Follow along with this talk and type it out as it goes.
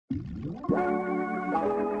Hi,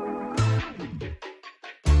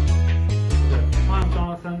 I'm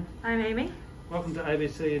Jonathan. I'm Amy. Welcome to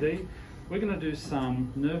ABCD. We're going to do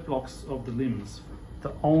some nerve blocks of the limbs.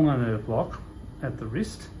 The ulnar nerve block at the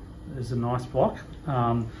wrist is a nice block.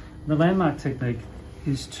 The landmark technique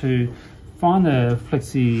is to find the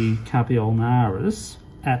flexi-carpi ulnaris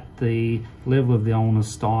at the level of the ulnar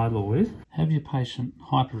styloid. Have your patient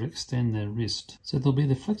hyperextend their wrist. So there'll be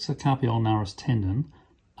the flexi-carpi ulnaris tendon.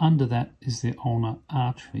 Under that is the ulnar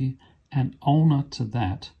artery, and ulnar to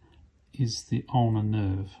that is the ulnar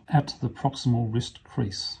nerve at the proximal wrist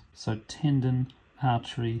crease. So tendon,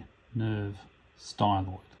 artery, nerve,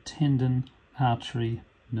 styloid. Tendon, artery,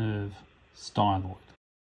 nerve, styloid.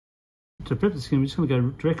 To prep the skin, we're just going to go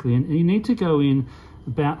directly in. And you need to go in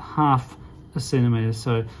about half a centimetre,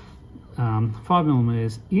 so 5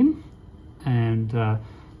 millimetres in, and then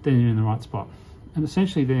you're in the right spot. And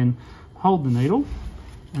essentially then hold the needle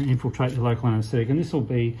and infiltrate the local anaesthetic. And this will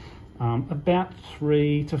be about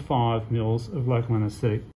 3 to 5 mils of local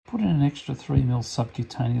anaesthetic. Put in an extra 3 mils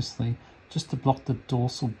subcutaneously just to block the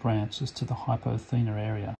dorsal branches to the hypothenar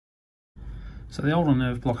area. So the ulnar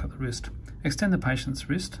nerve block at the wrist. Extend the patient's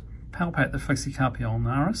wrist, palpate the flexi-carpi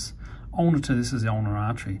ulnaris. Ulnar to this is the ulnar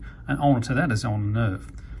artery, and ulnar to that is the ulnar nerve.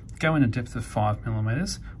 Go in a depth of 5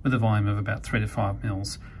 millimetres with a volume of about 3 to 5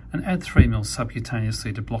 mils, and add 3 mils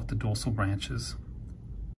subcutaneously to block the dorsal branches.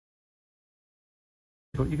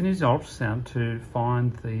 You can use the ultrasound to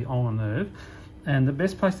find the ulnar nerve, and the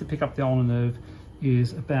best place to pick up the ulnar nerve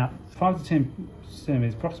is about 5 to 10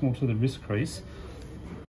 centimetres proximal to the wrist crease.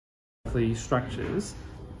 The structures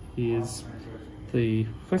is the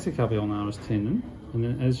flexi-carpi ulnaris tendon, and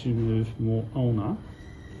then as you move more ulnar,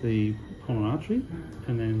 the ulnar artery,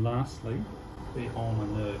 and then lastly the ulnar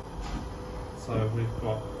nerve. So we've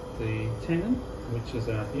got the tendon, which is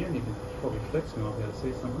out here, and you can probably flex and I'll be able to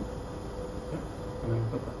see something. Okay. And then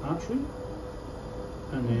we've got the artery,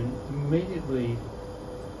 and then immediately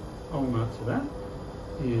ulnar to that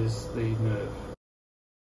is the nerve.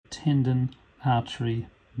 Tendon, artery,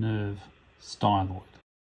 nerve, styloid.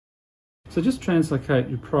 So just translocate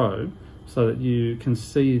your probe so that you can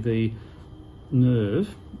see the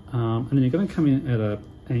nerve, and then you're going to come in at an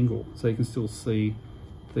angle so you can still see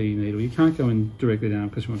the needle. You can't go in directly down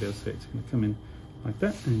because you won't be able to see it. So you're going to come in like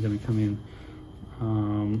that, and you're going to come in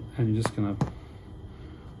and you're just going to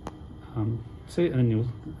see it, and then you'll,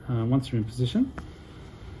 once you're in position,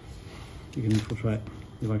 you can infiltrate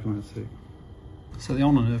your local anaesthetic. So the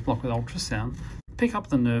ulnar nerve block with ultrasound. Pick up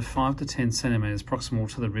the nerve 5 to 10 centimetres proximal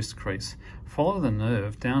to the wrist crease. Follow the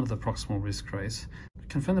nerve down to the proximal wrist crease.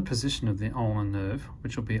 Confirm the position of the ulnar nerve,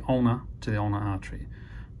 which will be ulnar to the ulnar artery.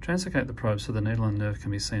 Translocate the probe so the needle and nerve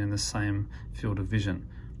can be seen in the same field of vision.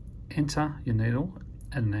 Enter your needle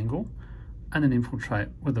at an angle, and then infiltrate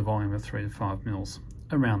with a volume of 3 to 5 mils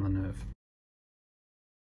around the nerve.